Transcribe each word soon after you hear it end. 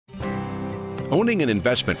Owning an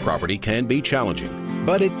investment property can be challenging,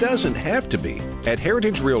 but it doesn't have to be. At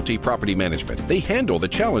Heritage Realty Property Management, they handle the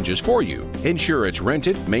challenges for you. Ensure it's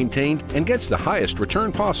rented, maintained, and gets the highest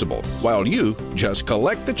return possible, while you just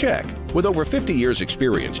collect the check. With over 50 years'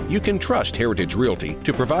 experience, you can trust Heritage Realty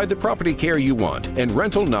to provide the property care you want and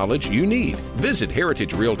rental knowledge you need. Visit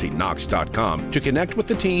heritagerealtyknox.com to connect with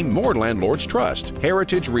the team more landlords trust.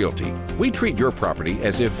 Heritage Realty. We treat your property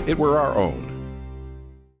as if it were our own.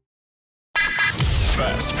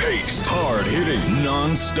 Fast-paced, hard-hitting,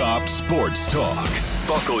 non-stop sports talk.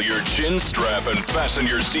 Buckle your chin strap and fasten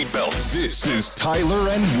your seatbelts. This is Tyler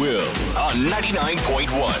and Will on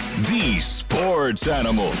 99.1, The Sports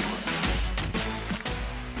Animal.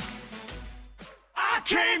 I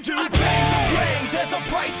came to play. There's a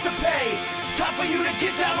price to pay. Time for you to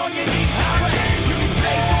get down on your knees. I came to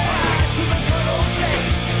say goodbye to the good old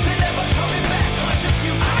days. They're never coming back. Let your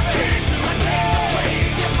future fade. I came to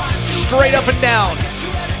play. Get my straight up and down.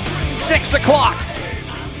 6 o'clock.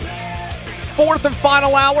 Fourth and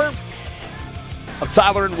final hour of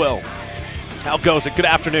Tyler and Will. How goes it? Good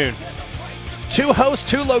afternoon. Two hosts,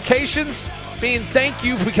 two locations. Being thank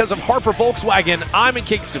you because of Harper Volkswagen. I'm in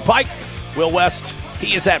Kingston Pike. Will West,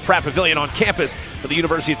 he is at Pratt Pavilion on campus for the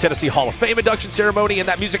University of Tennessee Hall of Fame induction ceremony. And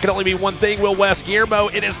that music can only mean one thing, Will West. Guillermo,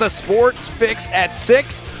 it is the Sports Fix at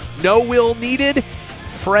 6. No Will needed.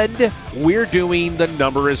 Friend, we're doing The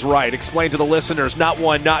Number Is Right. Explain to the listeners, not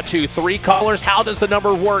one, not two, three callers. How does the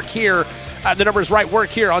number work here? The Number Is Right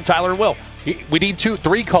work here on Tyler and Will. We need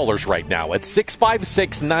three callers right now. At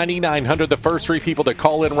 656-9900, the first three people that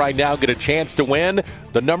call in right now get a chance to win.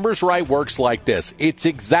 The Numbers Right works like this. It's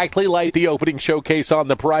exactly like the opening showcase on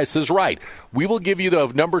The Price is Right. We will give you the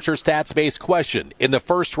numbers or stats-based question. In the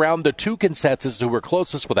first round, the two contestants who were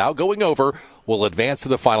closest without going over will advance to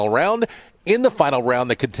the final round. In the final round,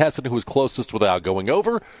 the contestant who is closest without going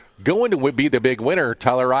over, going to be the big winner.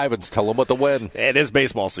 Tyler Ivins, tell them what to win. It is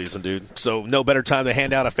baseball season, dude. So no better time to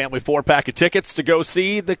hand out a family 4-pack of tickets to go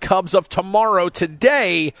see the Cubs of tomorrow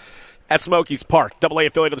today at Smokies Park. AA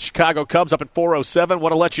affiliate of the Chicago Cubs up at 407.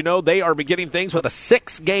 Want to let you know they are beginning things with a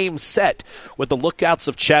 6-game set with the Lookouts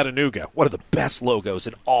of Chattanooga. One of the best logos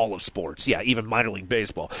in all of sports. Yeah, even minor league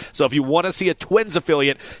baseball. So if you want to see a Twins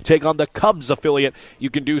affiliate take on the Cubs affiliate, you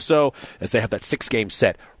can do so as they have that 6-game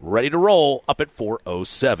set ready to roll up at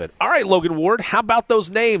 407. All right, Logan Ward, how about those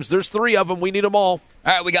names? There's 3 of them. We need them all.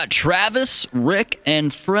 All right, we got Travis, Rick,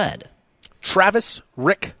 and Fred. Travis,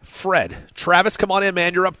 Rick, Fred. Travis, come on in,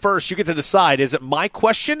 man. You're up first. You get to decide. Is it my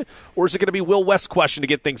question, or is it going to be Will West's question to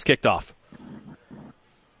get things kicked off?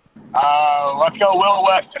 Let's go Will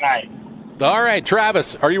West tonight. All right,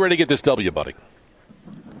 Travis, are you ready to get this W, buddy?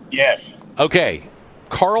 Yes. Okay.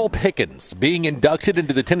 Carl Pickens being inducted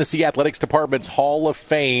into the Tennessee Athletics Department's Hall of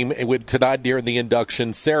Fame tonight during the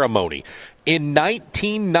induction ceremony. In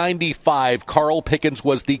 1995, Carl Pickens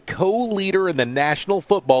was the co-leader in the National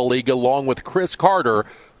Football League along with Chris Carter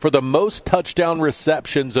for the most touchdown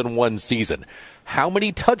receptions in one season. How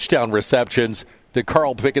many touchdown receptions did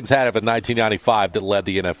Carl Pickens have in 1995 that led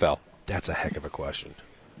the NFL? That's a heck of a question.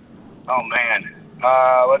 Oh, man.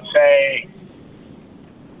 Let's say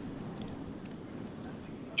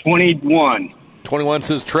 21. 21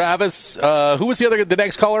 says Travis. Who was the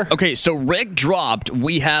next caller? Okay, so Rick dropped.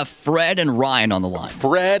 We have Fred and Ryan on the line.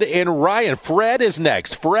 Fred and Ryan. Fred is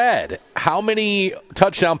next. Fred, how many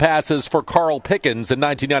touchdown passes for Carl Pickens in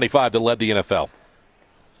 1995 that led the NFL?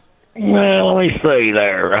 Well, let me see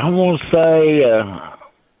there. I'm gonna say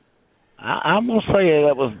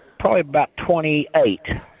that was probably about 28.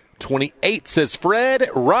 28 says Fred.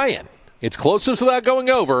 Ryan. It's closest without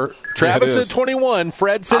going over. Travis said 21.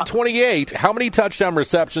 Fred said 28. How many touchdown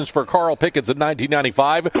receptions for Carl Pickens in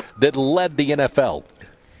 1995 that led the NFL?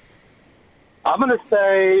 I'm going to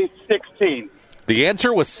say 16. The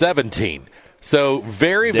answer was 17. So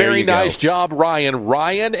very, very nice job, Ryan.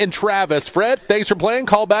 Ryan and Travis. Fred, thanks for playing.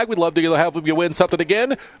 Call back. We'd love to have you win something again.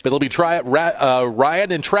 But it'll be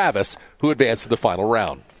Ryan and Travis who advance to the final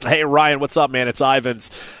round. Hey, Ryan, what's up, man? It's Ivins.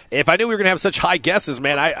 If I knew we were going to have such high guesses,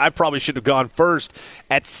 man, I probably should have gone first.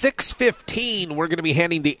 At 6:15, we're going to be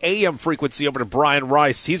handing the AM frequency over to Brian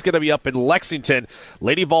Rice. He's going to be up in Lexington.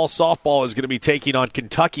 Lady Vol softball is going to be taking on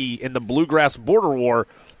Kentucky in the Bluegrass Border War.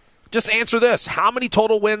 Just answer this. How many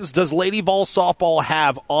total wins does Lady Vol softball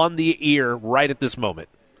have on the ear right at this moment?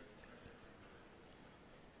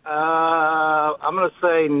 I'm going to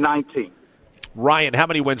say 19. Ryan, how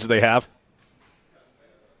many wins do they have?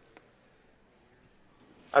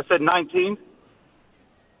 I said 19.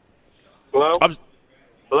 Hello?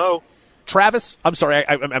 Hello? Travis? I'm sorry,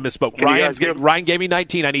 I misspoke. Ryan gave me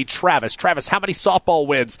 19. I need Travis. Travis, how many softball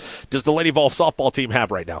wins does the Lady Vol softball team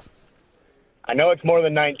have right now? I know it's more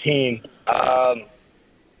than 19.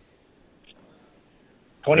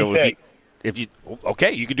 26.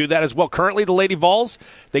 Okay, you can do that as well. Currently, the Lady Vols,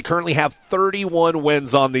 they currently have 31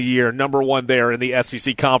 wins on the year, number one there in the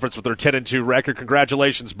SEC Conference with their 10-2 record.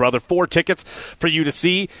 Congratulations, brother. 4 tickets for you to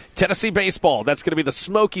see Tennessee baseball. That's going to be the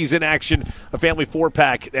Smokies in action, a family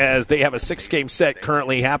 4-pack, as they have a 6-game set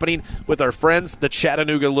currently happening with our friends, the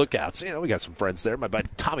Chattanooga Lookouts. You know, we got some friends there. My buddy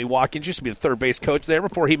Tommy Watkins used to be the third base coach there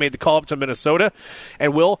before he made the call up to Minnesota.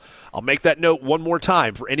 And I'll make that note one more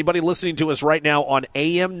time for anybody listening to us right now on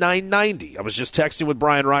AM 990. I was just texting with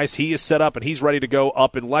Brian Rice. He is set up and he's ready to go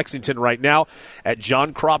up in Lexington right now at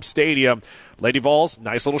John Kropp Stadium. Lady Vols,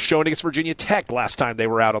 nice little showing against Virginia Tech last time they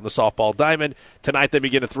were out on the softball diamond. Tonight they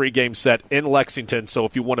begin a 3-game set in Lexington. So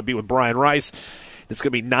if you want to be with Brian Rice, it's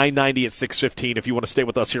going to be 990 at 6:15. If you want to stay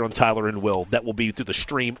with us here on Tyler and Will, that will be through the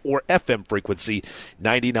stream or FM frequency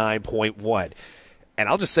 99.1. And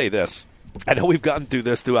I'll just say this. I know we've gotten through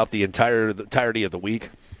this throughout the entirety of the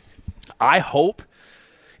week. I hope,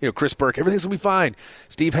 Chris Burke, everything's going to be fine.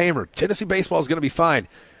 Steve Hamer, Tennessee baseball is going to be fine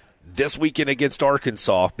this weekend against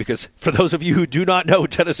Arkansas, because for those of you who do not know,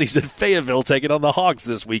 Tennessee's in Fayetteville taking on the Hogs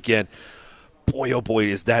this weekend. Boy, oh boy,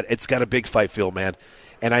 it's got a big fight feel, man.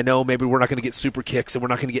 And I know maybe we're not going to get super kicks and we're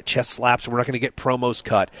not going to get chest slaps and we're not going to get promos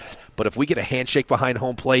cut. But if we get a handshake behind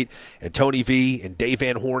home plate and Tony V and Dave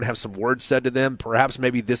Van Horn have some words said to them, perhaps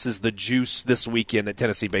maybe this is the juice this weekend that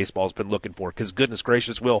Tennessee baseball has been looking for. Because goodness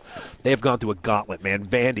gracious, Will, they have gone through a gauntlet, man.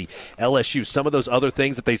 Vandy, LSU, some of those other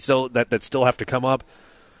things that they still have to come up.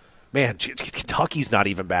 Man, Kentucky's not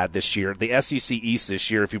even bad this year. The SEC East this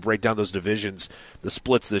year, if you break down those divisions, the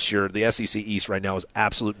splits this year, the SEC East right now has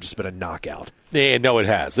absolutely just been a knockout. Yeah, no, it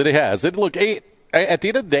has. It has. Look, at the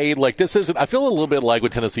end of the day, like this isn't. I feel a little bit like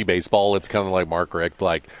with Tennessee baseball. It's kind of like Mark Richt,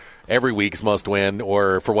 like every week's must win,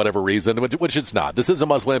 or for whatever reason, which it's not. This is a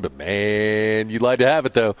must win, but man, you'd like to have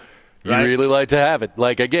it though. You really like to have it.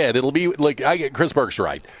 Like again, it'll be like Chris Burke's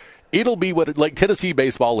right. It'll be like Tennessee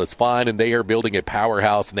baseball is fine, and they are building a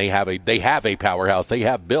powerhouse, and they have a powerhouse. They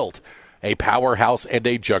have built a powerhouse and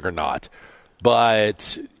a juggernaut.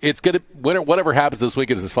 But it's going to whatever happens this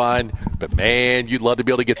weekend is fine. But man, you'd love to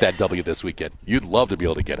be able to get that W this weekend. You'd love to be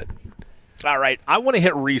able to get it. All right, I want to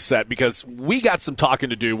hit reset because we got some talking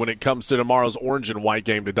to do when it comes to tomorrow's orange and white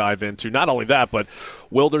game to dive into. Not only that, but,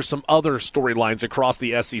 Will, there's some other storylines across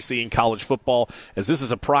the SEC in college football, as this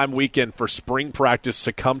is a prime weekend for spring practice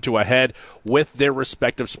to come to a head with their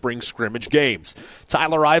respective spring scrimmage games.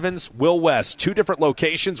 Tyler Ivins, Will West, 2 different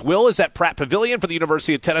locations. Will is at Pratt Pavilion for the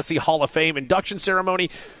University of Tennessee Hall of Fame induction ceremony.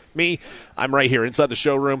 I'm right here inside the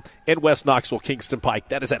showroom in West Knoxville, Kingston Pike.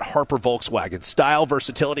 That is at Harper Volkswagen. Style,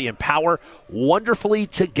 versatility, and power wonderfully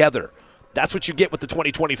together. That's what you get with the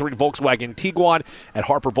 2023 Volkswagen Tiguan at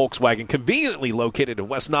Harper Volkswagen, conveniently located in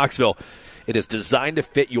West Knoxville. It is designed to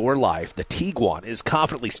fit your life. The Tiguan is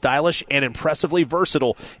confidently stylish and impressively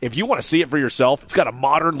versatile. If you want to see it for yourself, it's got a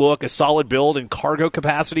modern look, a solid build, and cargo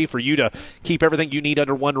capacity for you to keep everything you need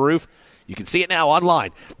under one roof. You can see it now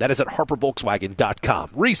online. That is at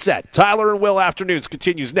harpervolkswagen.com. Reset. Tyler and Will Afternoons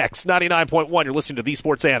continues next. 99.1. You're listening to The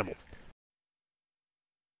Sports Animal.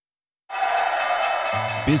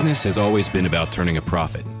 Business has always been about turning a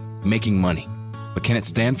profit, making money. But can it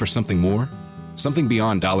stand for something more? Something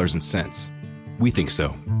beyond dollars and cents? We think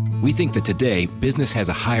so. We think that today, business has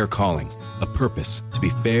a higher calling, a purpose to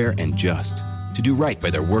be fair and just, to do right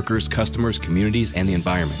by their workers, customers, communities, and the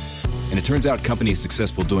environment. And it turns out companies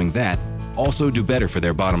successful doing that also do better for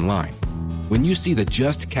their bottom line. When you see the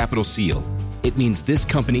Just Capital seal, it means this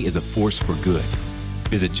company is a force for good.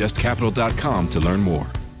 Visit justcapital.com to learn more.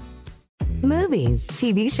 Movies,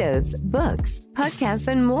 TV shows, books, podcasts,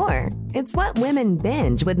 and more. It's what women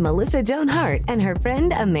binge with Melissa Joan Hart and her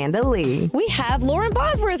friend Amanda Lee. We have Lauren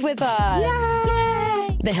Bosworth with us.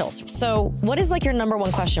 Yay! The Hills. So what is like your number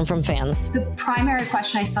one question from fans? The primary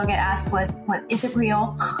question I still get asked was, "What is it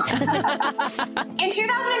real?" In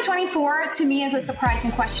 2024, to me, is a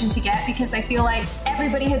surprising question to get because I feel like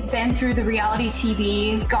everybody has been through the reality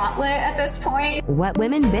TV gauntlet at this point. What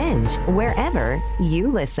women binge, wherever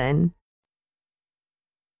you listen.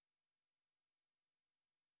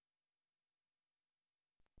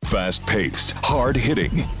 Fast-paced,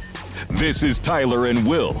 hard-hitting. This is Tyler and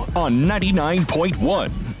Will on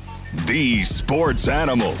 99.1, The Sports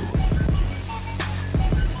Animal.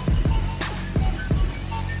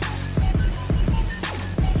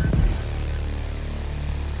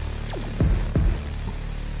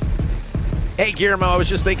 Hey, Guillermo, I was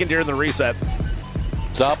just thinking during the reset.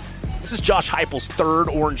 What's up? This is Josh Heupel's third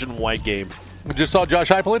orange and white game. We just saw Josh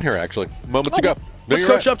Heupel in here, actually, moments ago. What's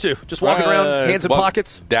Coach up to? Just walking around, hands in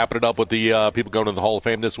pockets? Dapping it up with the people going to the Hall of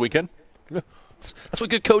Fame this weekend. That's what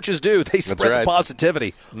good coaches do. They spread the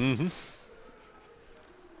positivity. Mm-hmm.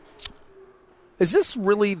 Is this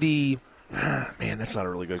really the – man, that's not a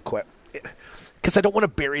really good question. Because I don't want to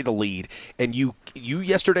bury the lead. And you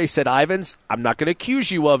yesterday said Ivins. I'm not going to accuse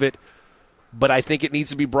you of it, but I think it needs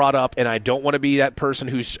to be brought up, and I don't want to be that person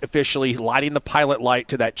who's officially lighting the pilot light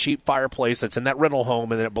to that cheap fireplace that's in that rental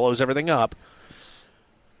home and then it blows everything up.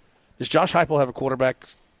 Does Josh Heupel have a quarterback?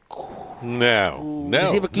 No.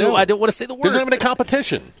 Does he have no, I don't want to say the word. There's not even a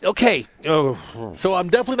competition. Okay. Oh. So I'm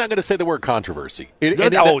definitely not going to say the word controversy.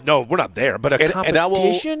 No, we're not there. But a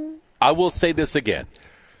competition? And I will say this again.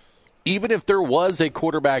 Even if there was a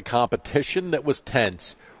quarterback competition that was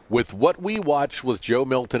tense, with what we watched with Joe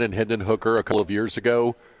Milton and Hendon Hooker a couple of years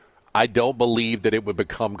ago, I don't believe that it would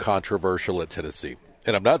become controversial at Tennessee.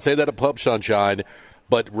 And I'm not saying that at Pub Sunshine,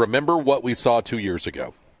 but remember what we saw 2 years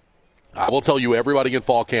ago. I will tell you, everybody in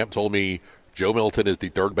fall camp told me Joe Milton is the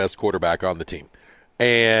third best quarterback on the team.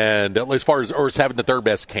 And as far as having the third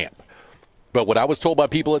best camp. But what I was told by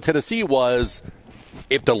people at Tennessee was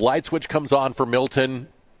if the light switch comes on for Milton,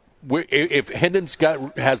 if Hendon's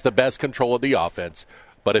has the best control of the offense,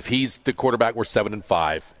 but if he's the quarterback, we're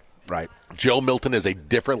 7-5. Right. Joe Milton is a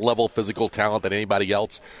different level of physical talent than anybody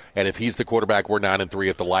else, and if he's the quarterback, we're 9-3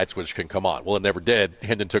 if the light switch can come on. Well, it never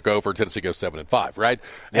did.Hendon took over. Tennessee goes 7-5, right?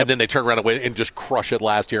 Yep. And then they turn around and just crush it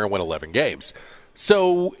last year and win 11 games.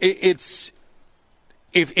 So it's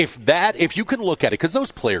if you can look at it, because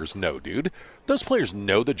those players know, dude. Those players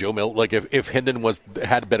know that Joe Milton, like if Hendon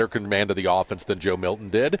had better command of the offense than Joe Milton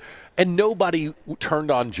did, and nobody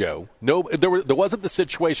turned on Joe. No, there wasn't the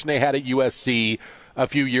situation they had at USC a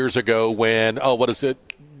few years ago when, what is it?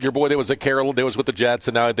 Your boy that was at Carolina, was with the Jets,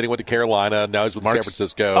 and now then he went to Carolina, and now he's with San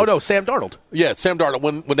Francisco. Oh, no, Sam Darnold. Yeah, Sam Darnold.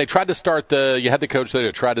 When they tried to start you had the coach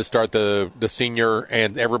that tried to start the senior,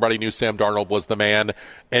 and everybody knew Sam Darnold was the man,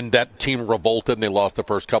 and that team revolted, and they lost the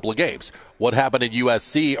first couple of games. What happened at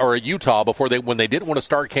USC or at Utah when they didn't want to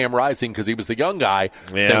start Cam Rising because he was the young guy,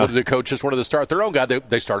 the coach just wanted to start their own guy.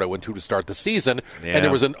 They started 0-2 to start the season, and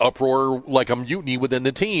there was an uproar, like a mutiny within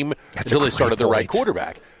the team until they started the right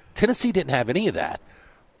quarterback. Tennessee didn't have any of that.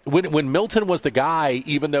 When Milton was the guy,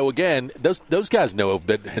 even though, again, those guys know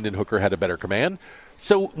that Hendon Hooker had a better command.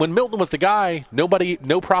 So when Milton was the guy, no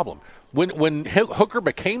problem. When Hooker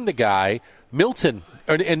became the guy, Milton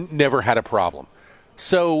and never had a problem.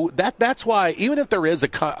 So that's why, even if there is a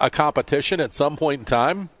competition at some point in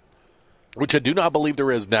time, which I do not believe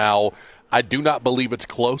there is now, I do not believe it's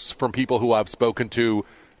close from people who I've spoken to.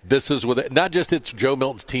 This is with it. Not just it's Joe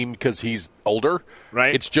Milton's team because he's older.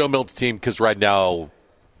 Right. It's Joe Milton's team because right now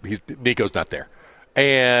Nico's not there.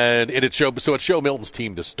 And it's Joe Milton's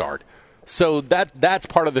team to start. So that's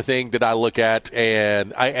part of the thing that I look at,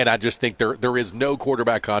 and I just think there is no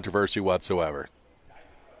quarterback controversy whatsoever.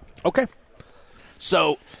 Okay.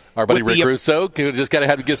 So our buddy Rick Russo, just got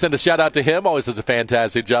to send a shout out to him. Always does a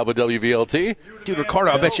fantastic job with WVLT. Dude,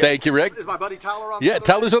 Ricardo, I bet you. Thank you, Rick. Is my buddy Tyler on? Yeah,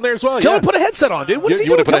 Tyler's on there as well. Tell him to put a headset on, dude. What's he doing?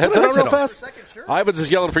 You want to put a headset on real fast? Sure. Ivan's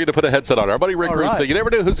just yelling for you to put a headset on. Our buddy Rick Russo. You never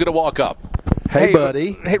know who's going to walk up. Hey,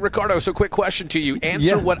 buddy. Hey, Ricardo, so quick question to you.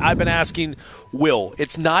 Answer what I've been asking Will.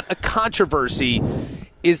 It's not a controversy.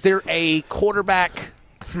 Is there a quarterback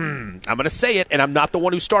I'm going to say it, and I'm not the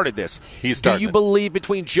one who started this. Do you believe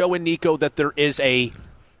between Joe and Nico that there is a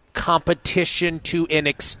competition to an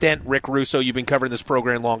extent? Rick Russo, you've been covering this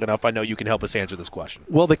program long enough. I know you can help us answer this question.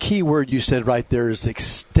 Well, the key word you said right there is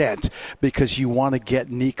extent, because you want to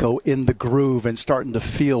get Nico in the groove and starting to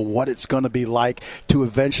feel what it's going to be like to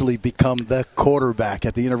eventually become the quarterback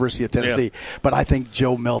at the University of Tennessee. Yeah. But I think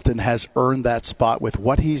Joe Milton has earned that spot with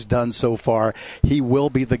what he's done so far. He will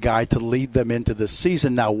be the guy to lead them into the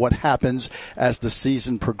season. Now, what happens as the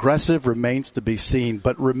season progresses remains to be seen.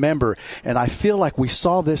 But remember, and I feel like we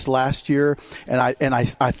saw this last year, and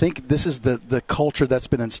I think this is the culture that's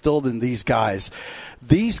been instilled in these guys.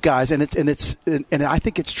 These guys, and I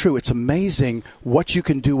think it's true. It's amazing what you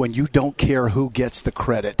can do when you don't care who gets the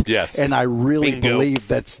credit. Yes, and I really believe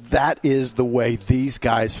that is the way these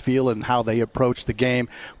guys feel and how they approach the game,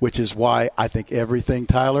 which is why I think everything,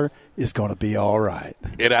 Tyler, is going to be all right.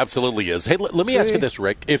 It absolutely is. Hey, let me ask you this,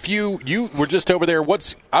 Rick. If you were just over there,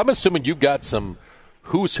 I'm assuming you got some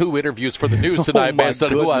who's who interviews for the news tonight based on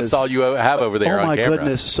who I saw you have over there on camera. Oh, my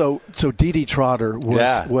goodness. So Dee Dee Trotter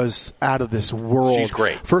was out of this world. She's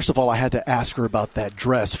great. First of all, I had to ask her about that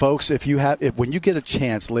dress. Folks, when you get a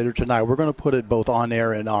chance later tonight, we're going to put it both on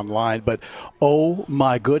air and online, but oh,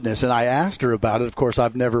 my goodness. And I asked her about it. Of course,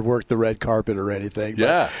 I've never worked the red carpet or anything.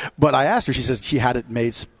 But I asked her. She says she had it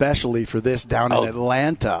made specially for this down in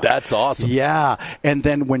Atlanta. That's awesome. Yeah. And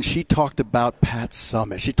then when she talked about Pat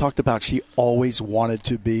Summitt, she talked about she always wanted wanted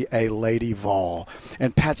to be a Lady Vol.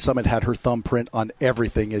 And Pat Summitt had her thumbprint on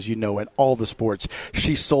everything, as you know, in all the sports.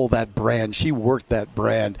 She sold that brand. She worked that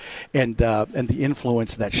brand. And the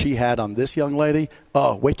influence that she had on this young lady,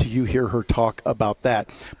 oh, wait till you hear her talk about that.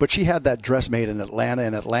 But she had that dress made in Atlanta,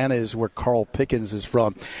 and Atlanta is where Carl Pickens is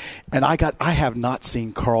from. And I have not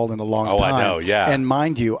seen Carl in a long time. Oh, I know, yeah. And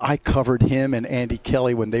mind you, I covered him and Andy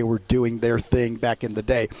Kelly when they were doing their thing back in the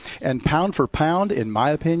day. And pound for pound, in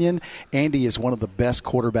my opinion, Andy is one of the best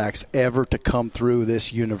quarterbacks ever to come through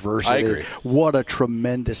this university. I agree. What a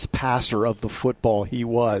tremendous passer of the football he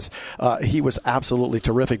was. He was absolutely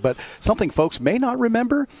terrific. But something folks may not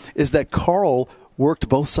remember is that Carl worked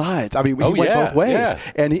both sides. I mean, he went both ways. Yeah.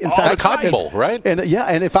 And he, in fact, the Cotton Bowl, right? And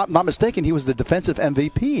if I'm not mistaken, he was the defensive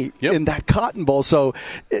MVP in that Cotton Bowl. So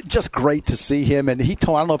just great to see him. And I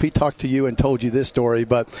don't know if he talked to you and told you this story,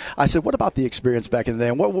 but I said, what about the experience back in the day?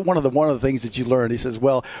 And one of the things that you learned, he says,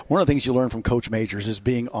 well, one of the things you learn from Coach Majors is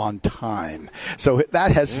being on time. So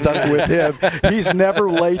that has stuck with him. He's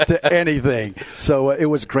never late to anything. So it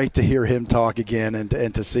was great to hear him talk again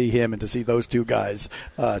and to see him and to see those two guys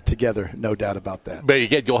together. No doubt about that.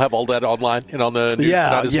 But you'll have all that online and on the news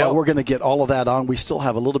tonight as well? We're going to get all of that on. We still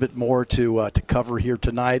have a little bit more to cover here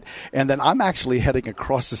tonight. And then I'm actually heading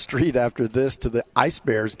across the street after this to the Ice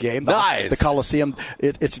Bears game. Nice. The Coliseum.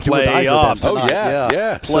 It's do or die for them tonight. Oh,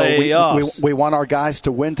 yeah. So we want our guys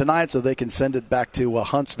to win tonight so they can send it back to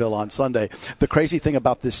Huntsville on Sunday. The crazy thing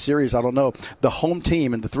about this series, I don't know, the home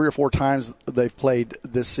team and the 3 or 4 times they've played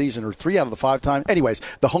this season, or 3 out of the 5 times. Anyways,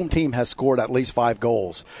 the home team has scored at least 5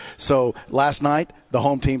 goals. So last night, the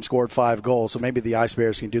home team scored 5 goals, so maybe the Ice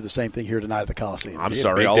Bears can do the same thing here tonight at the Coliseum. I'm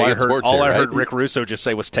sorry. All I heard Rick Russo just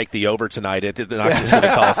say was take the over tonight at the Knoxville City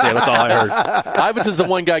Coliseum. That's all I heard. Ivans is the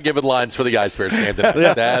one guy giving lines for the Ice Bears game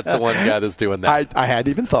tonight. That's the one guy that's doing that. I hadn't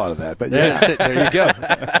even thought of that, but there you go.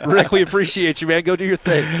 Rick, we appreciate you, man. Go do your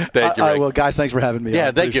thing. Thank you, Rick. Well, guys, thanks for having me.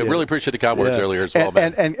 Yeah, thank you. Really appreciate the kind words earlier as well,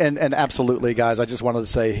 man. And absolutely, guys, I just wanted to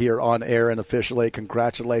say here on air and officially,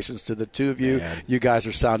 congratulations to the two of you. Man. You guys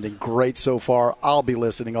are sounding great so far. I'll be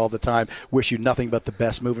listening all the time. Wish you nothing but the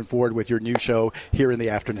best moving forward with your new show here in the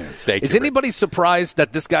afternoons. Is anybody surprised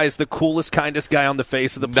that this guy is the coolest, kindest guy on the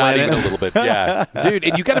face of the planet? Not even a little bit, yeah. Dude,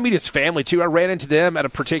 and you got to meet his family, too. I ran into them at a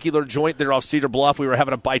particular joint there off Cedar Bluff. We were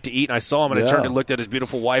having a bite to eat, and I saw him, and I turned and looked at his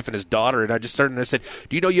beautiful wife and his daughter, and I just turned and I said,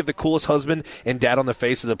 do you know you have the coolest husband and dad on the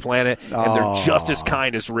face of the planet? And they're just as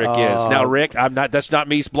kind as Rick is. Now, Rick, that's not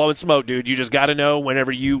me blowing smoke, dude. You just got to know when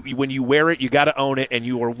you wear it, you got to own it, and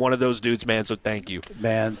you are one of those dudes, man, so thank you.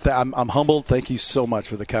 Man, I'm humbled. Thank you so much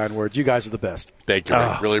for the kind words. You guys are the best. Thank you,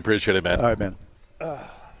 Rick. Really appreciate it, man. All right, man.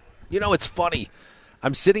 It's funny.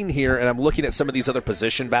 I'm sitting here and I'm looking at some of these other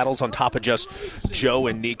position battles on top of just Joe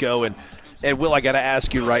and Nico and Will. I got to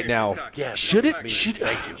ask you right now: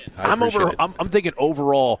 I'm thinking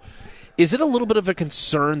overall. Is it a little bit of a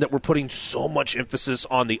concern that we're putting so much emphasis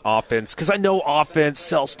on the offense? Because I know offense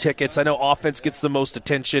sells tickets. I know offense gets the most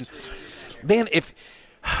attention. Man, if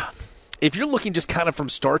you're looking just kind of from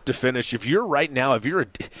start to finish, if you're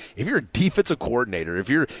a defensive coordinator, if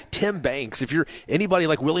you're Tim Banks, if you're anybody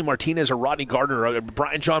like Willie Martinez or Rodney Gardner or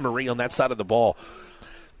Brian John Marie on that side of the ball,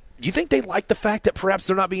 do you think they like the fact that perhaps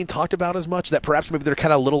they're not being talked about as much, that perhaps maybe they're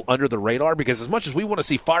kind of a little under the radar? Because as much as we want to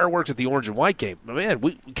see fireworks at the orange and white game, man,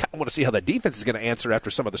 we kind of want to see how that defense is going to answer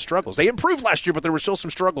after some of the struggles. They improved last year, but there were still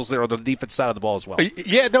some struggles there on the defense side of the ball as well.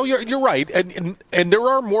 Yeah, no, you're right. And there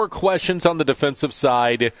are more questions on the defensive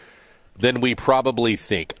side than we probably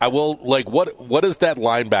think. What does that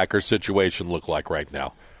linebacker situation look like right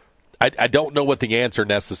now? I don't know what the answer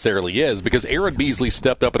necessarily is, because Aaron Beasley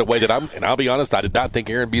stepped up in a way that I'll be honest, I did not think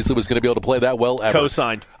Aaron Beasley was going to be able to play that well ever.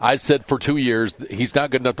 Co-signed. I said for 2 years he's not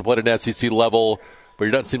good enough to play at an SEC level, but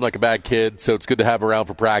he doesn't seem like a bad kid, so it's good to have him around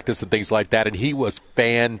for practice and things like that. And he was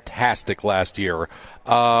fantastic last year.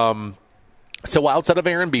 So outside of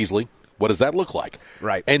Aaron Beasley, what does that look like?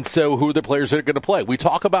 Right. And so who are the players that are going to play? We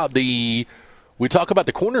talk about the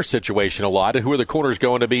corner situation a lot, and who are the corners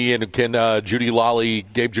going to be, and can Gabe Judy Lally,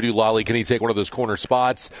 can he take one of those corner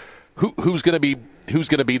spots? Who's going to be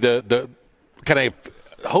the kind of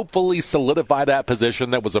hopefully solidify that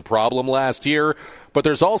position that was a problem last year? But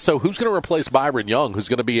there's also who's going to replace Byron Young, who's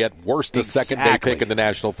going to be at worst a second-day pick in the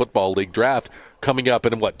National Football League draft coming up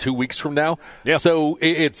in, 2 weeks from now? Yeah. So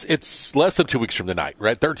it's less than 2 weeks from tonight,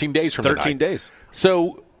 right? 13 days from tonight. 13 days.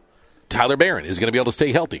 So Tyler Barron is going to be able to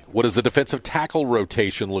stay healthy. What does the defensive tackle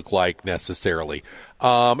rotation look like necessarily?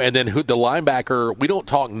 And then the linebacker, we don't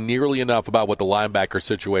talk nearly enough about what the linebacker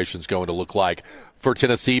situation is going to look like for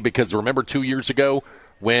Tennessee, because remember 2 years ago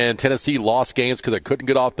when Tennessee lost games because they couldn't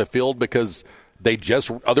get off the field because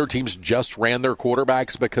Other teams just ran their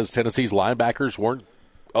quarterbacks because Tennessee's linebackers weren't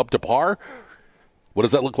up to par. What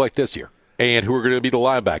does that look like this year? And who are going to be the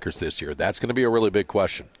linebackers this year? That's going to be a really big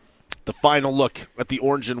question. The final look at the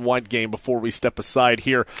orange and white game before we step aside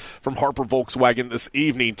here from Harper Volkswagen this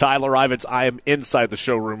evening. Tyler Ivins, I am inside the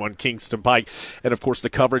showroom on Kingston Pike. And, of course, the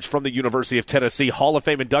coverage from the University of Tennessee Hall of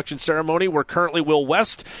Fame induction ceremony, where currently Will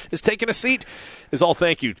West is taking a seat, is all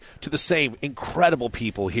thank you to the same incredible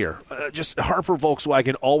people here. Just Harper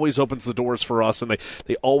Volkswagen always opens the doors for us, and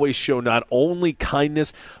they always show not only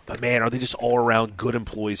kindness, but, man, are they just all-around good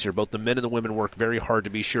employees here. Both the men and the women work very hard to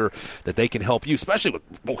be sure that they can help you, especially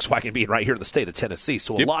with Volkswagen being right here in the state of Tennessee.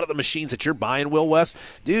 So a lot of the machines that you're buying, Will West,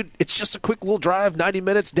 dude, it's just a quick little drive, 90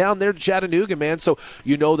 minutes down there to Chattanooga, man. So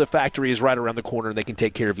you know the factory is right around the corner, and they can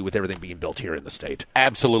take care of you with everything being built here in the state.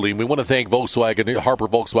 Absolutely. And we want to thank Volkswagen, Harper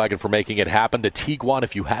Volkswagen, for making it happen. The Tiguan,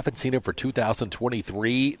 if you haven't seen it for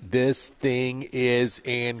 2023, this thing is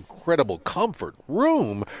incredible. Comfort,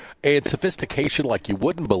 room, and sophistication like you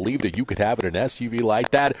wouldn't believe that you could have in an SUV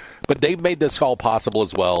like that. But they've made this all possible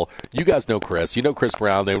as well. You guys know Chris. You know Chris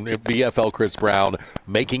Brown, VFL Chris Brown,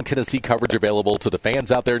 making Tennessee coverage available to the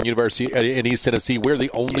fans out there in East Tennessee. We're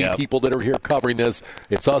the only people that are here covering this.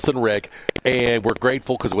 It's us and Rick, and we're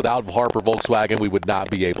grateful because without Harper Volkswagen, we would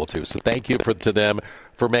not be able to. So thank you to them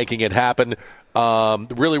for making it happen.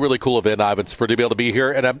 Really, really cool event, Ivins, to be able to be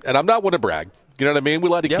here. And I'm not one to brag. You know what I mean? We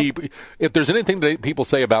like to keep. If there's anything that people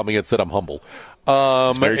say about me, it's that I'm humble.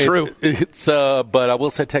 It's very true. But I will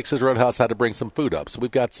say Texas Roadhouse had to bring some food up. So we've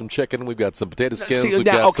got some chicken, we've got some potato skins.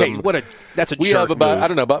 That's a we have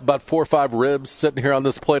about 4 or 5 ribs sitting here on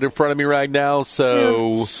this plate in front of me right now.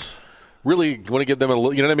 So really want to give them a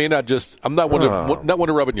little. You know what I mean? I'm not one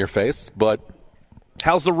to rub it in your face, but.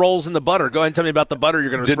 How's the rolls and the butter? Go ahead and tell me about the butter you're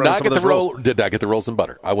going to spread on some of those rolls. Did not get the rolls and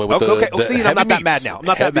butter. I went with I'm not that mad now. I'm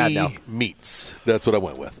not that mad now. Meats. That's what I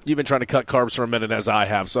went with. You've been trying to cut carbs for a minute, as I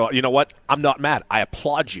have. So you know what? I'm not mad. I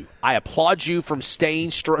applaud you. I applaud you for staying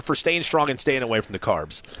strong and staying away from the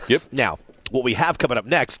carbs. Yep. Now, what we have coming up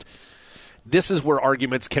next, this is where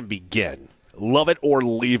arguments can begin. Love it or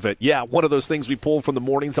leave it. Yeah, one of those things we pulled from the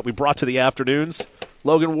mornings that we brought to the afternoons.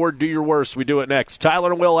 Logan Ward, do your worst. We do it next.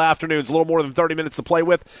 Tyler and Will afternoons, a little more than 30 minutes to play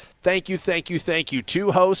with. Thank you.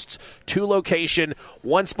 2 hosts, 2 location,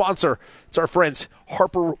 1 sponsor. It's our friends,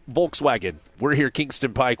 Harper Volkswagen. We're here,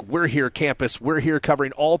 Kingston Pike. We're here, campus. We're here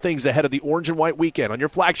covering all things ahead of the Orange and White weekend on your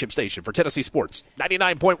flagship station for Tennessee Sports.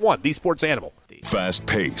 99.1, the Sports Animal.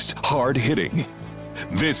 Fast-paced, hard-hitting.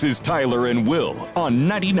 This is Tyler and Will on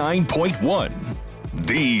 99.1,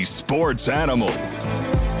 the Sports Animal.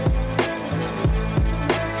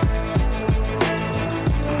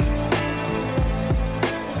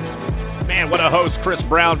 Man, what a host Chris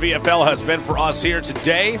Brown, VFL, has been for us here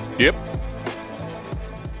today. Yep.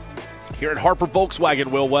 Here at Harper Volkswagen,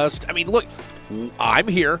 Will West. I mean, look, I'm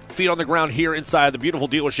here, feet on the ground here inside the beautiful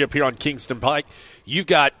dealership here on Kingston Pike. You've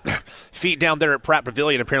got feet down there at Pratt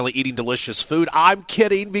Pavilion apparently eating delicious food. I'm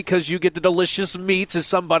kidding, because you get the delicious meats as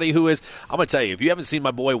somebody who is, I'm going to tell you, if you haven't seen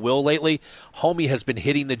my boy Will lately, homie has been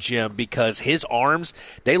hitting the gym because his arms,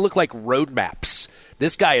 they look like road maps.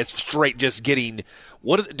 This guy is straight just getting,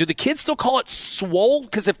 do the kids still call it swole?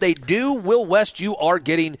 Because if they do, Will West, you are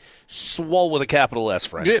getting swole with a capital S,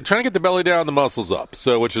 friend. Yeah, trying to get the belly down, the muscles up,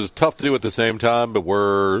 so which is tough to do at the same time, but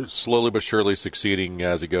we're slowly but surely succeeding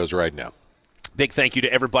as it goes right now. Big thank you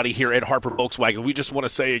to everybody here at Harper Volkswagen. We just want to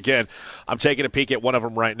say again, I'm taking a peek at one of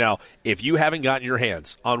them right now. If you haven't gotten your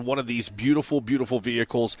hands on one of these beautiful, beautiful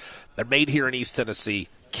vehicles that are made here in East Tennessee,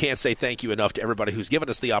 can't say thank you enough to everybody who's given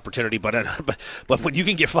us the opportunity. But when you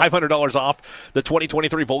can get $500 off the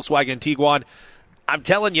 2023 Volkswagen Tiguan, I'm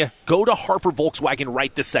telling you, go to Harper Volkswagen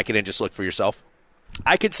right this second and just look for yourself.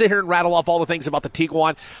 I could sit here and rattle off all the things about the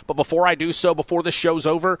Tiguan, but before I do so, before the show's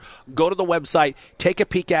over, go to the website, take a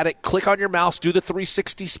peek at it, click on your mouse, do the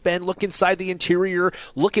 360 spin, look inside the interior,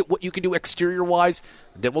 look at what you can do exterior-wise,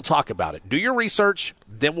 then we'll talk about it. Do your research,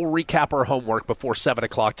 then we'll recap our homework before 7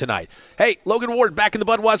 o'clock tonight. Hey, Logan Ward, back in the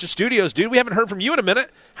Budweiser studios. Dude, we haven't heard from you in a minute.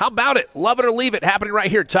 How about it? Love it or leave it. Happening right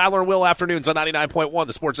here. Tyler and Will afternoons on 99.1,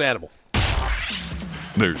 the Sports Animal.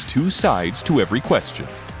 There's 2 sides to every question.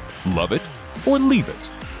 Love it or leave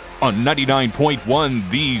it on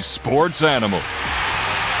 99.1 The Sports Animal.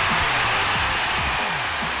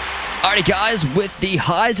 Alrighty, guys, with the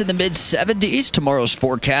highs in the mid-70s, tomorrow's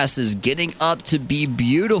forecast is getting up to be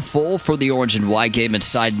beautiful for the Orange and White game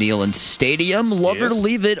inside Neyland Stadium. Love it or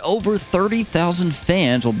leave it, over 30,000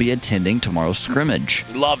 fans will be attending tomorrow's scrimmage.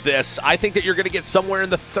 Love this. I think that you're going to get somewhere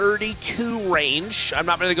in the 32 range. I'm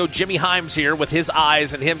not going to go Jimmy Himes here with his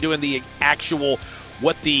eyes and him doing the actual,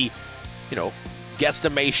 what the,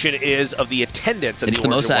 guesstimation is of the attendance at It's the the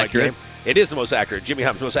most Orange and White accurate. game. It is the most accurate. Jimmy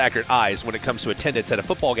Hump's most accurate eyes when it comes to attendance at a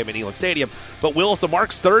football game at Neyland Stadium. But, Will, if the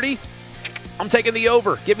mark's 30, I'm taking the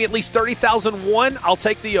over. Give me at least 30,001. I'll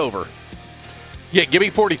take the over. Yeah, give me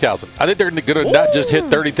 40,000. I think they're going to not just hit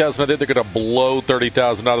 30,000. I think they're going to blow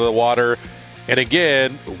 30,000 out of the water. And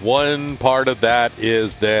again, one part of that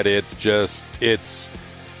is that it's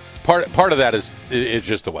part of that is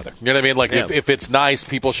just the weather. You know what I mean? Like if it's nice,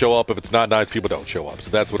 people show up. If it's not nice, people don't show up.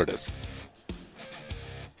 So that's what it is.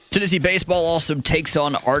 Tennessee baseball also takes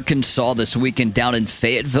on Arkansas this weekend down in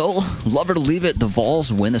Fayetteville. Love or leave it, the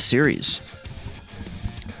Vols win the series.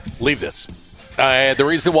 Leave this. The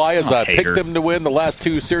reason why is I picked them to win the last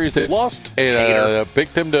 2 series they lost, and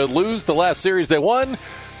picked them to lose the last series they won.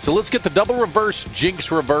 So let's get the double reverse,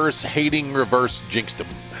 jinx reverse, hating reverse, jinx them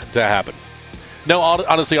to happen. No,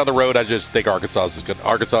 honestly, on the road, I just think Arkansas is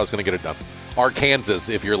going to get it done.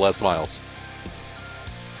 Arkansas, if you're Les Miles.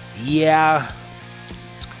 Yeah.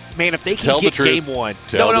 Man, if they can get game one.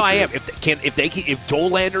 I am. If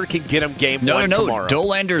Dolander can get them game one tomorrow.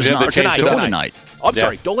 Dolander's not tonight. I'm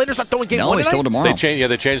sorry, Dolander's not throwing game one. No, he's throwing tomorrow.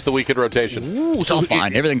 They changed the weekend rotation. Ooh, it's all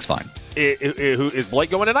fine. Everything's fine. Is Blake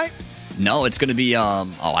going tonight? No, it's going to be, I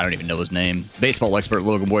don't even know his name. Baseball expert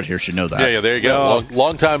Logan Ward here should know that. Yeah, there you go.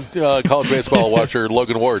 Long-time college baseball watcher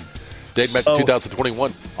Logan Ward. Dating back to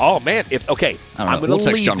 2021. Oh, man. I'm going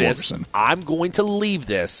to leave this. Wolverson. I'm going to leave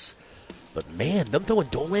this. But, man, them throwing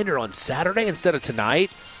Dolander on Saturday instead of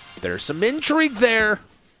tonight, there's some intrigue there.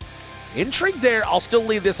 I'll still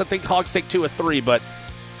leave this. I think Hogs take 2 or 3, but,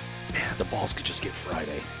 man, the Vols could just get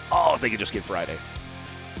Friday. Oh, if they could just get Friday.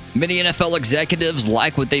 Many NFL executives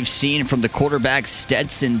like what they've seen from the quarterback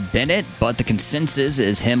Stetson Bennett, but the consensus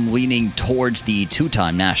is him leaning towards the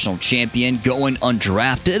 2-time national champion going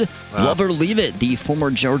undrafted. Wow. Love or leave it, the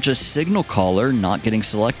former Georgia signal caller not getting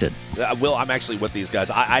selected. Will, I'm actually with these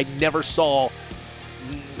guys. I never saw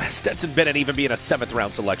Stetson Bennett even being a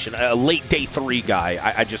 7th-round selection, a late day 3 guy.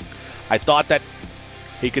 I thought that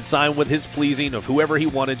he could sign with his pleasing of whoever he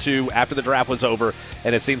wanted to after the draft was over,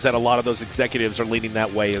 and it seems that a lot of those executives are leaning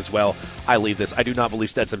that way as well. I leave this. I do not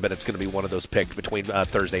believe Stetson Bennett's going to be one of those picked between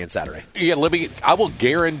Thursday and Saturday. Yeah, I will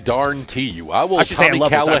guarantee you. I will Tommy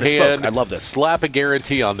Callahan I love this. Slap a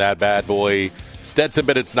guarantee on that bad boy. Stetson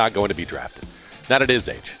Bennett's not going to be drafted. Not at his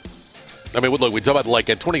age. I mean, look, we talk about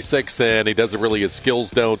like at 26, and he doesn't really, his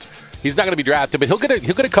skills don't. He's not going to be drafted, but he'll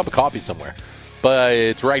get a cup of coffee somewhere.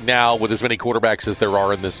 But right now, with as many quarterbacks as there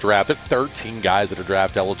are in this draft, there are 13 guys that are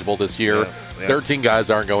draft eligible this year. Yeah. 13 guys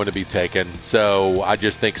aren't going to be taken. So I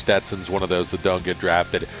just think Stetson's one of those that don't get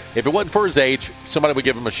drafted. If it wasn't for his age, somebody would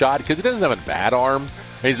give him a shot because he doesn't have a bad arm.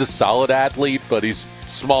 He's a solid athlete, but he's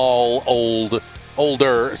small,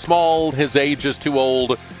 older. Small, his age is too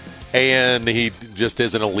old, and he just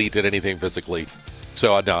isn't elite at anything physically.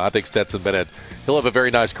 So, no, I think Stetson Bennett, he'll have a very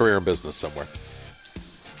nice career in business somewhere.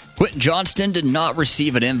 Quentin Johnston did not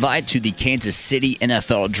receive an invite to the Kansas City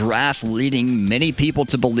NFL Draft, leading many people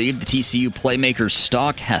to believe the TCU playmaker's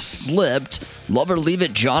stock has slipped. Love or leave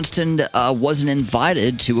it, Johnston wasn't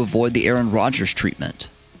invited to avoid the Aaron Rodgers treatment.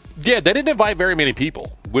 Yeah, they didn't invite very many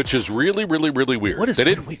people, which is really, really, really weird. What is they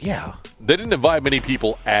didn't? They didn't invite many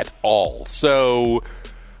people at all. So,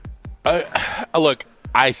 look,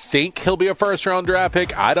 I think he'll be a first-round draft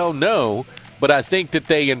pick. I don't know. But I think that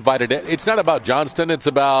they invited it. It's not about Johnston. It's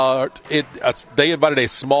about it. They invited a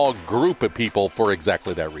small group of people for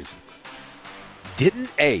exactly that reason.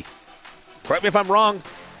 Correct me if I'm wrong,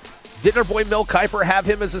 didn't our boy Mel Kiper have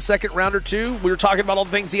him as a second rounder too? We were talking about all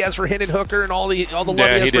the things he has for Hendon Hooker and all the love he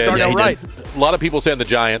has for Darnell Wright. A lot of people saying the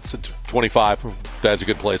Giants at 25. That's a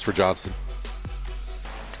good place for Johnston.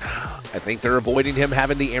 I think they're avoiding him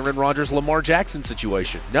having the Aaron Rodgers, Lamar Jackson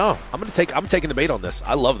situation. No, I'm taking the bait on this.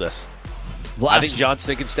 I love this. I think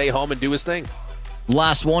Johnston can stay home and do his thing.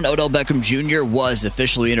 Last one, Odell Beckham Jr. was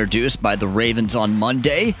officially introduced by the Ravens on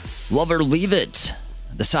Monday. Love or leave it,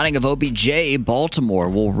 the signing of OBJ, Baltimore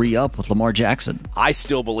will re-up with Lamar Jackson. I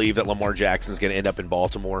still believe that Lamar Jackson is going to end up in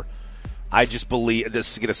Baltimore. I just believe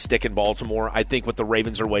this is going to stick in Baltimore. I think what the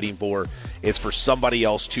Ravens are waiting for is for somebody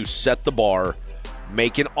else to set the bar,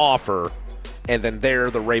 make an offer, and then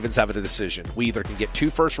the Ravens have a decision. We either can get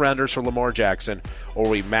 2 first-rounders for Lamar Jackson or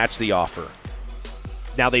we match the offer.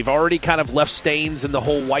 Now, they've already kind of left stains in the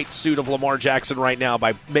whole white suit of Lamar Jackson right now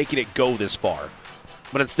by making it go this far.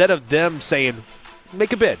 But instead of them saying,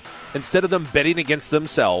 make a bid, instead of them betting against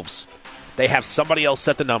themselves, they have somebody else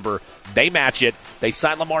set the number, they match it, they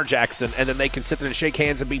sign Lamar Jackson, and then they can sit there and shake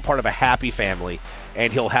hands and be part of a happy family.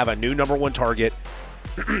 And he'll have a new number 1 target.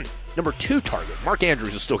 Number 2 target. Mark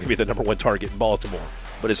Andrews is still going to be the number 1 target in Baltimore.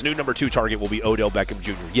 but his new number 2 target will be Odell Beckham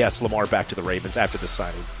Jr. Yes, Lamar back to the Ravens after this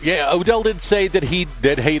signing. Yeah, Odell did say that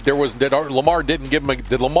Lamar didn't give him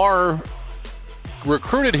that Lamar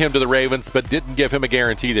recruited him to the Ravens, but didn't give him a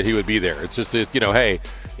guarantee that he would be there. It's just, hey,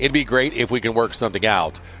 it'd be great if we can work something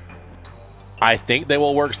out. I think they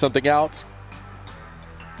will work something out.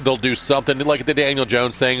 They'll do something like the Daniel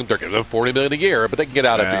Jones thing. They're going to give him $40 million a year, but they can get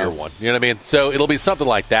out after year one. You know what I mean? So it'll be something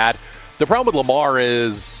like that. The problem with Lamar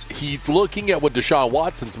is he's looking at what Deshaun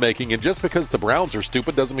Watson's making, and just because the Browns are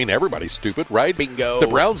stupid doesn't mean everybody's stupid, right? Bingo. The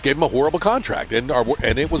Browns gave him a horrible contract, and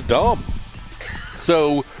it was dumb.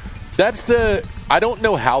 So that's I don't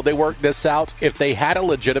know how they work this out. If they had a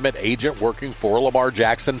legitimate agent working for Lamar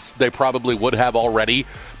Jackson, they probably would have already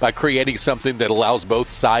by creating something that allows both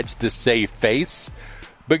sides to save face.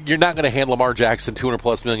 But you're not going to hand Lamar Jackson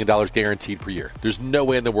 $200+ million guaranteed per year. There's no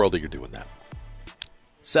way in the world that you're doing that.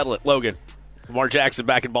 Settle it, Logan. Lamar Jackson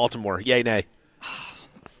back in Baltimore. Yay, nay?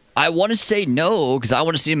 I want to say no because I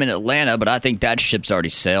want to see him in Atlanta, but I think that ship's already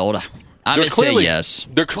sailed. I'm going to say yes.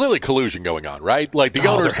 There's clearly collusion going on, right? Like the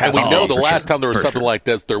owners, and we know the last time there was something like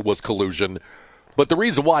this, there was collusion. But the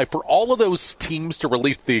reason why, for all of those teams to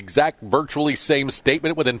release the exact virtually same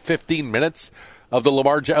statement within 15 minutes of the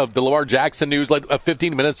Lamar Jackson news, like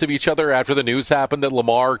 15 minutes of each other after the news happened that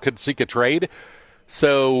Lamar could seek a trade.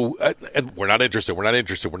 So, and we're not interested.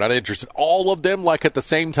 All of them, like at the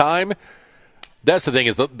same time. That's the thing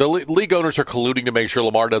is the league owners are colluding to make sure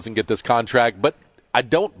Lamar doesn't get this contract. But I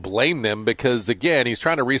don't blame them because, again, he's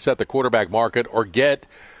trying to reset the quarterback market or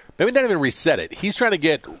maybe not even reset it. He's trying to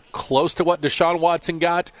get close to what Deshaun Watson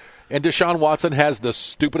got. And Deshaun Watson has the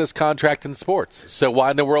stupidest contract in sports. So why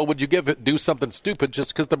in the world would you do something stupid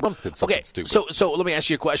just because the Browns did something stupid? So let me ask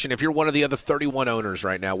you a question. If you're one of the other 31 owners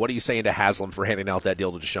right now, what are you saying to Haslam for handing out that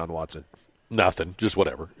deal to Deshaun Watson? Nothing. Just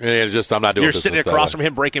whatever. I'm not doing You're sitting across from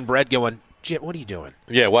him breaking bread going, Jim, what are you doing?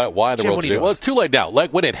 Yeah, why in the world? Well, it's too late now.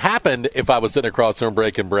 Like when it happened, if I was sitting across from him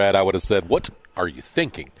breaking bread, I would have said, what are you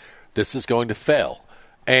thinking? This is going to fail.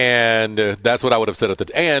 And that's what I would have said at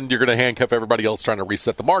the end. You're going to handcuff everybody else trying to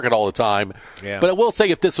reset the market all the time. Yeah. But I will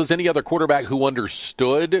say, if this was any other quarterback who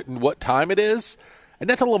understood what time it is, and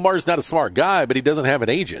Nathan Lamar's not a smart guy, but he doesn't have an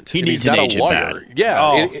agent. He's not a lawyer. Bad.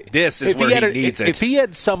 Yeah. This is where he needs it. If he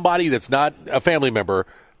had somebody that's not a family member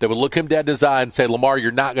that would look him dead in his eye and say, Lamar,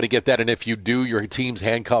 you're not going to get that, and if you do, your team's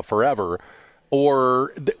handcuffed forever.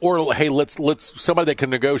 Or hey, let's somebody that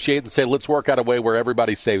can negotiate and say, let's work out a way where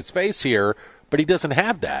everybody saves face here. But he doesn't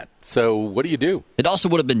have that. So what do you do? It also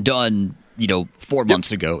would have been done, 4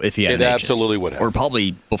 months ago if he had an agent. It absolutely would have. Or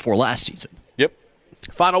probably before last season. Yep.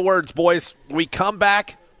 Final words, boys. We come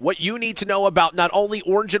back. What you need to know about not only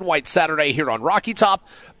Orange and White Saturday here on Rocky Top,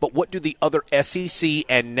 but what do the other SEC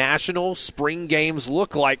and national spring games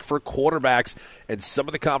look like for quarterbacks and some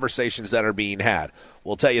of the conversations that are being had.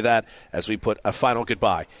 We'll tell you that as we put a final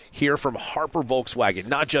goodbye here from Harper Volkswagen,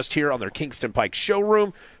 not just here on their Kingston Pike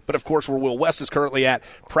showroom, but of course where Will West is currently at,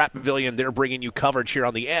 Pratt Pavilion. They're bringing you coverage here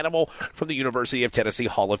on the Animal from the University of Tennessee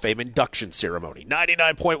Hall of Fame induction ceremony.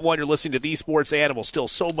 99.1, you're listening to The Sports Animal. Still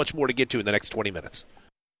so much more to get to in the next 20 minutes.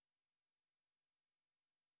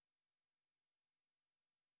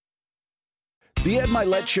 The Ed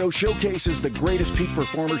Milet Show showcases the greatest peak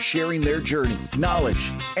performers sharing their journey,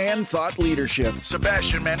 knowledge, and thought leadership.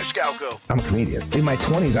 Sebastian Maniscalco. I'm a comedian. In my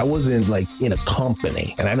 20s, I wasn't in a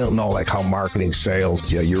company, and I don't know how marketing,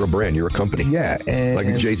 sales. Yeah, you're a brand, you're a company. Yeah, and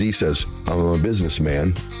like Jay-Z says, I'm a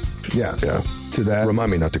businessman. Yeah. To that. Remind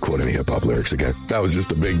me not to quote any hip-hop lyrics again. That was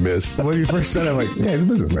just a big miss. When you first said it, I'm like, yeah, he's a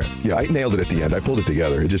businessman. Yeah, I nailed it at the end. I pulled it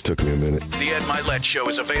together. It just took me a minute. The Ed Milet Show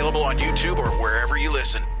is available on YouTube or wherever you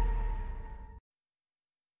listen.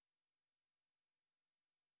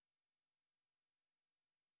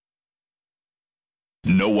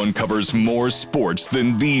 No one covers more sports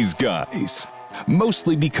than these guys,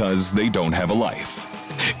 mostly because they don't have a life.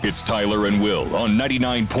 It's Tyler and Will on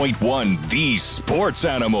 99.1 The Sports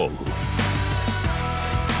Animal.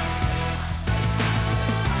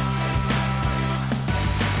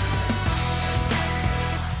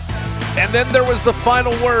 And then there was the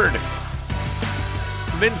final word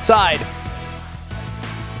from inside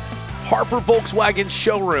Harper Volkswagen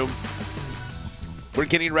showroom. We're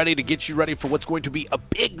getting ready to get you ready for what's going to be a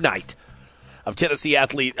big night of Tennessee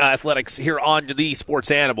athletics here on The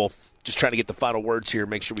Sports Animal. Just trying to get the final words here.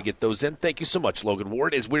 Make sure we get those in. Thank you so much, Logan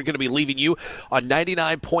Ward, as we're going to be leaving you on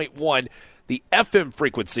 99.1, the FM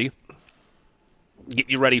frequency, get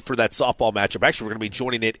you ready for that softball matchup. Actually, we're going to be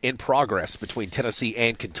joining it in progress between Tennessee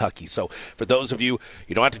and Kentucky. So for those of you,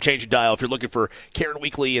 you don't have to change your dial. If you're looking for Karen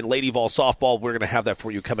Weekly and Lady Vol softball, we're going to have that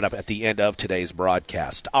for you coming up at the end of today's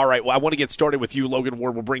broadcast. All right, well, I want to get started with you, Logan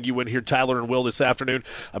Ward. We'll bring you in here, Tyler and Will, this afternoon.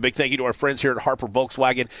 A big thank you to our friends here at Harper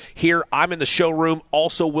Volkswagen. Here, I'm in the showroom.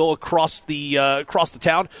 Also, Will across the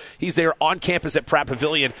town. He's there on campus at Pratt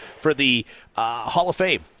Pavilion for the Hall of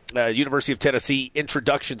Fame. University of Tennessee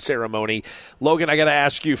introduction ceremony. Logan, I got to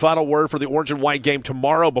ask you, final word for the orange and white game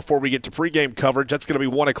tomorrow before we get to pregame coverage. That's going to be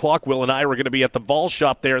 1 o'clock. Will and I are going to be at the Vol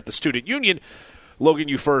Shop there at the Student Union. Logan,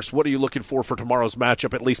 you first. What are you looking for tomorrow's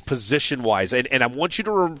matchup, at least position-wise? And I want you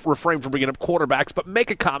to refrain from bringing up quarterbacks, but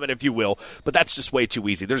make a comment if you will. But that's just way too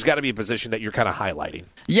easy. There's got to be a position that you're kind of highlighting.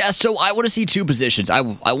 Yeah, so I want to see two positions. I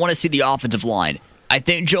want to see the offensive line. I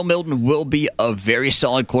think Joe Milton will be a very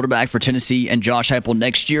solid quarterback for Tennessee and Josh Heupel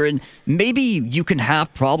next year, and maybe you can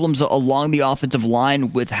have problems along the offensive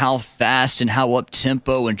line with how fast and how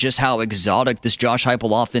up-tempo and just how exotic this Josh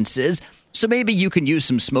Heupel offense is. So maybe you can use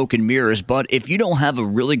some smoke and mirrors, but if you don't have a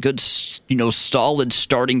really good, solid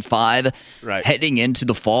starting five heading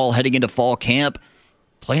into fall camp,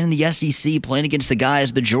 playing in the SEC, playing against the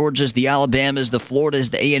guys, the Georgias, the Alabamas, the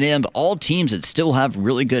Floridas, the A&M, all teams that still have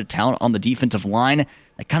really good talent on the defensive line,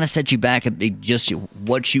 that kind of sets you back at just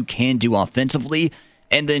what you can do offensively.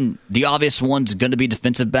 And then the obvious one's going to be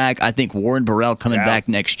defensive back. I think Warren Burrell coming back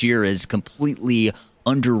next year is completely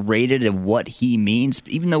underrated in what he means,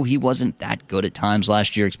 even though he wasn't that good at times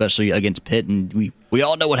last year, especially against Pitt, and we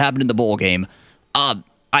all know what happened in the bowl game.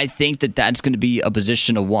 I think that's going to be a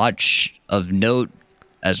position to watch of note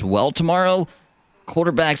as well tomorrow.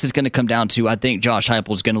 Quarterbacks is going to come down to, I think Josh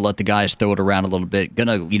Heupel is going to let the guys throw it around a little bit, going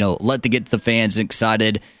to get the fans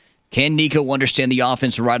excited. Can Nico understand the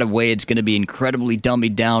offense right away? It's going to be incredibly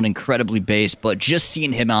dummied down, incredibly base, but just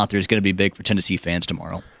seeing him out there is going to be big for Tennessee fans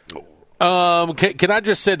tomorrow. Can I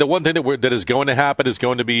just say the one thing that is going to happen is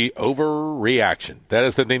going to be overreaction. That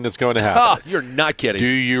is the thing that's going to happen. You're not kidding. Do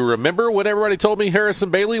you remember when everybody told me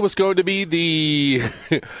Harrison Bailey was going to be the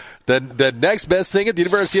the next best thing at the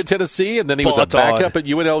University of Tennessee, and then he was a backup at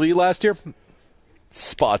UNLV last year?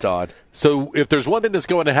 Spot on. So if there's one thing that's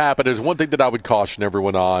going to happen, there's one thing that I would caution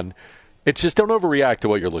everyone on. It's just don't overreact to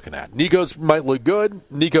what you're looking at. Nico's might look good.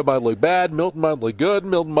 Nico might look bad. Milton might look good.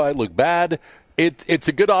 Milton might look bad. It's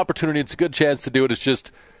a good opportunity. It's a good chance to do it.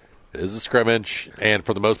 It is a scrimmage, and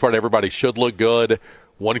for the most part, everybody should look good.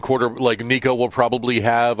 One quarter, like Nico will probably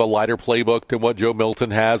have a lighter playbook than what Joe Milton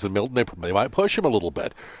has, and Milton, they might push him a little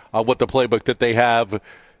bit on what the playbook that they have,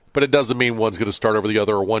 but it doesn't mean one's going to start over the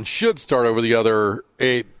other or one should start over the other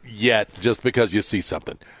yet just because you see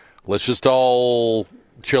something. Let's just all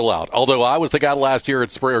chill out. Although I was the guy last year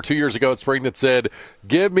at spring or 2 years ago at spring that said,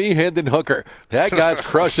 give me Hendon Hooker. That guy's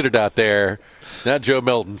crushing it out there. Not Joe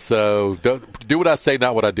Milton. So don't do what I say,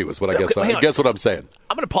 not what I do is what I guess. I guess what I'm saying.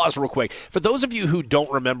 I'm going to pause real quick. For those of you who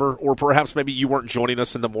don't remember, or perhaps maybe you weren't joining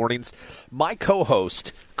us in the mornings, my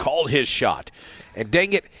co-host called his shot. And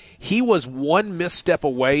dang it, he was one misstep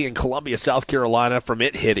away in Columbia, South Carolina from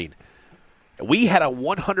it hitting. We had a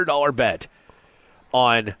 $100 bet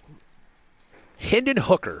on Hendon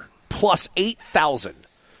Hooker plus 8,000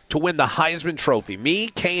 to win the Heisman Trophy. Me,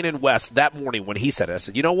 Kane, and Wes that morning when he said it, I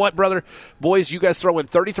said, you know what, brother? Boys, you guys throw in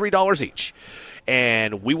 $33 each,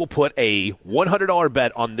 and we will put a $100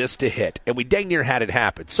 bet on this to hit. And we dang near had it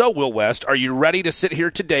happen. So, Will West, are you ready to sit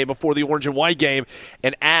here today before the orange and white game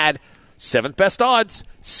and add seventh best odds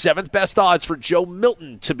for Joe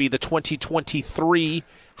Milton to be the 2023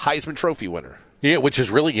 Heisman Trophy winner? Yeah, which is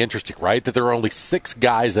really interesting, right? That there are only 6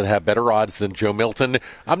 guys that have better odds than Joe Milton.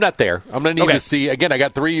 I'm not there. I'm going to need to see. Again, I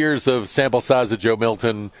got 3 years of sample size of Joe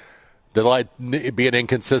Milton, being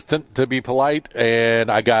inconsistent, to be polite, and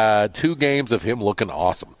I got 2 games of him looking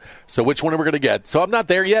awesome. So which one are we going to get? So I'm not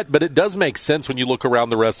there yet, but it does make sense when you look around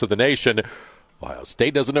the rest of the nation. Ohio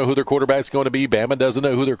State doesn't know who their quarterback's going to be. Bama doesn't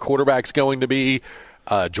know who their quarterback's going to be.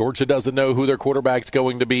 Georgia doesn't know who their quarterback's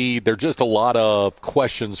going to be. There are just a lot of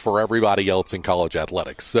questions for everybody else in college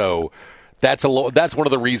athletics. So that's one of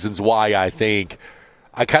the reasons why I think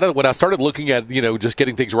I kind of, when I started looking at, just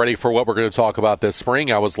getting things ready for what we're going to talk about this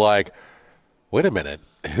spring, I was like, wait a minute,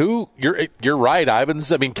 you're right,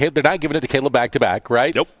 Ivans. I mean, they're not giving it to Caleb back-to-back,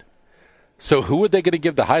 right? Nope. So who are they going to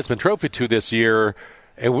give the Heisman Trophy to this year?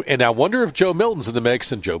 And I wonder if Joe Milton's in the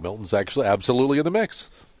mix, and Joe Milton's actually absolutely in the mix.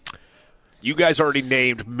 You guys already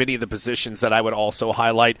named many of the positions that I would also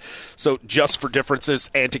highlight. So just for differences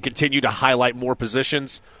and to continue to highlight more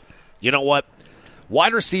positions, you know what?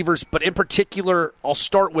 Wide receivers, but in particular, I'll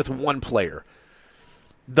start with one player,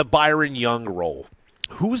 the Byron Young role.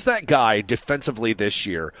 Who's that guy defensively this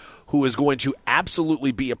year who is going to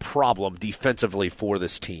absolutely be a problem defensively for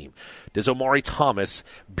this team? Does Omari Thomas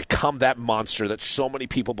become that monster that so many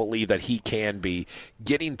people believe that he can be,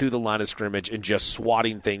 getting through the line of scrimmage and just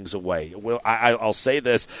swatting things away? Well, I'll say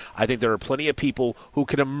this. I think there are plenty of people who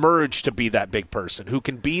can emerge to be that big person, who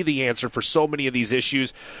can be the answer for so many of these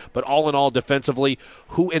issues. But all in all, defensively,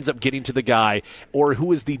 who ends up getting to the guy, or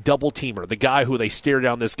who is the double teamer, the guy who they stare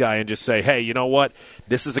down this guy and just say, hey, you know what?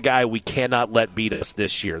 This is a guy we cannot let beat us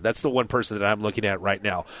this year. That's the one person that I'm looking at right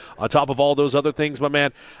now. On top of all those other things, my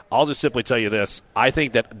man, I'll just simply tell you this. I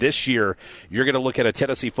think that this year you're going to look at a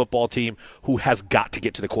Tennessee football team who has got to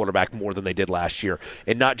get to the quarterback more than they did last year,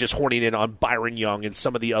 and not just horning in on Byron Young and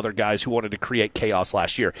some of the other guys who wanted to create chaos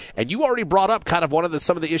last year. And you already brought up kind of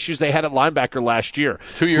some of the issues they had at linebacker last year.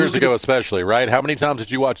 2 years ago especially, right? How many times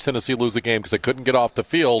did you watch Tennessee lose a game because they couldn't get off the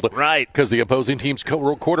field? Right. Because the opposing team's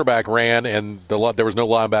quarterback ran and there was no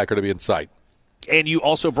linebacker to be in sight. And you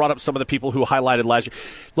also brought up some of the people who highlighted last year.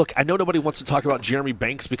 Look, I know nobody wants to talk about Jeremy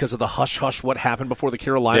Banks because of the hush-hush what happened before the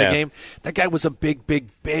Carolina game. That guy was a big,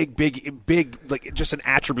 like just an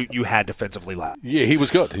attribute you had defensively last. Yeah, he was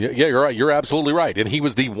good. Yeah, you're right. You're absolutely right. And he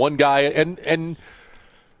was the one guy, and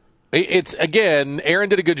it's, again, Aaron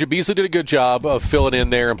did a good job. Beasley did a good job of filling in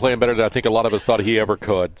there and playing better than I think a lot of us thought he ever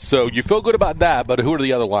could. So you feel good about that, but who are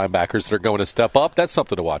the other linebackers that are going to step up? That's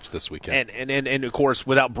something to watch this weekend. And of course,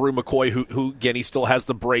 without Brew McCoy, who again, he still has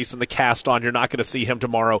the brace and the cast on, you're not going to see him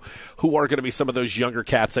tomorrow. Who are going to be some of those younger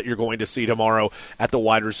cats that you're going to see tomorrow at the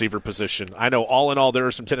wide receiver position? I know, all in all, there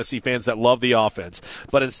are some Tennessee fans that love the offense,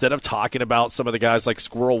 but instead of talking about some of the guys like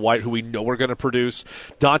Squirrel White, who we know are going to produce,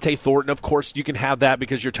 Dante Thornton, of course, you can have that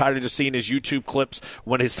because you're tired of just seeing his YouTube clips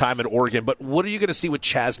when his time in Oregon. But what are you going to see with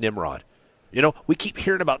Chaz Nimrod? You know, we keep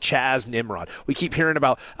hearing about Chaz Nimrod. We keep hearing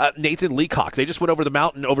about Nathan Leacock. They just went over the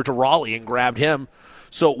mountain over to Raleigh and grabbed him.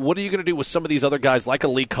 So what are you going to do with some of these other guys like a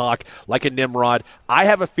Leacock, like a Nimrod? I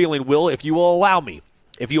have a feeling, Will, if you will allow me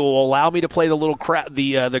to play the little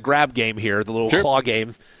the grab game here, the little claw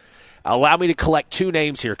game, allow me to collect two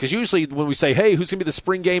names here. Because usually when we say, hey, who's going to be the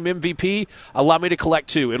spring game MVP, allow me to collect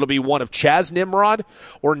two. It'll be one of Chaz Nimrod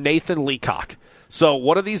or Nathan Leacock. So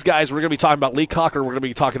one of these guys, we're going to be talking about Leacock or we're going to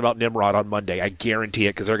be talking about Nimrod on Monday. I guarantee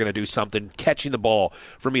it, because they're going to do something catching the ball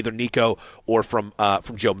from either Nico or from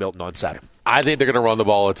Joe Milton on Saturday. I think they're going to run the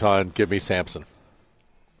ball a ton. Give me Sampson.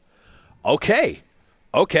 Okay.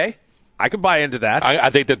 I can buy into that.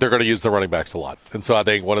 I think that they're going to use the running backs a lot, and so I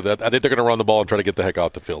think they're going to run the ball and try to get the heck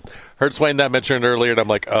off the field. Heard Swain that mentioned earlier, and I'm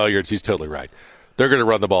like, oh, he's totally right. They're going to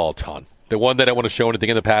run the ball a ton. The one, they don't want to show anything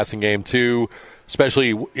in the passing game too,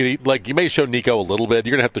 especially like you may show Nico a little bit.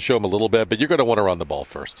 You're going to have to show him a little bit, but you're going to want to run the ball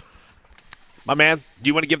first. My man, do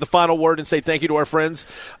you want to give the final word and say thank you to our friends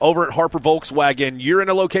over at Harper Volkswagen? You're in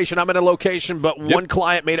a location, I'm in a location, but one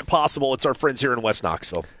client made it possible. It's our friends here in West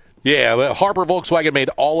Knoxville. Yeah, Harper Volkswagen made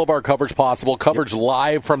all of our coverage possible. Coverage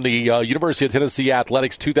live from the University of Tennessee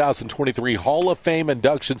Athletics 2023 Hall of Fame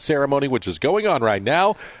induction ceremony, which is going on right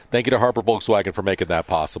now. Thank you to Harper Volkswagen for making that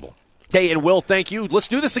possible. Hey, and Will, thank you. Let's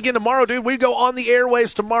do this again tomorrow, dude. We go on the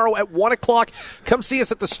airwaves tomorrow at 1 o'clock. Come see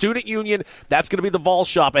us at the Student Union. That's going to be the Vol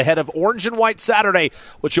Shop ahead of Orange and White Saturday,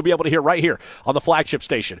 which you'll be able to hear right here on the flagship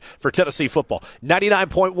station for Tennessee football.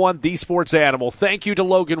 99.1, The Sports Animal. Thank you to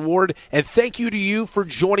Logan Ward, and thank you to you for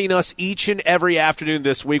joining us each and every afternoon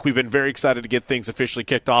this week. We've been very excited to get things officially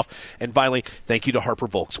kicked off. And finally, thank you to Harper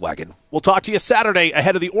Volkswagen. We'll talk to you Saturday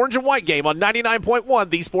ahead of the Orange and White game on 99.1,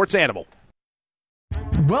 The Sports Animal.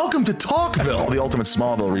 Welcome to Talkville, the ultimate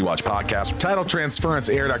Smallville rewatch podcast. Title Transference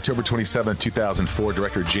aired October 27, 2004.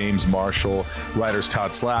 Director James Marshall, writers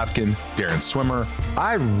Todd Slavkin, Darren Swimmer.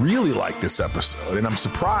 I really like this episode, and I'm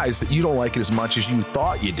surprised that you don't like it as much as you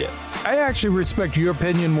thought you did. I actually respect your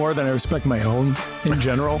opinion more than I respect my own in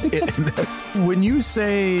general. When you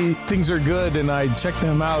say things are good and I check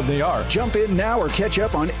them out, they are. Jump in now or catch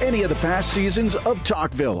up on any of the past seasons of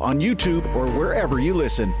Talkville on YouTube or wherever you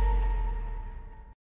listen.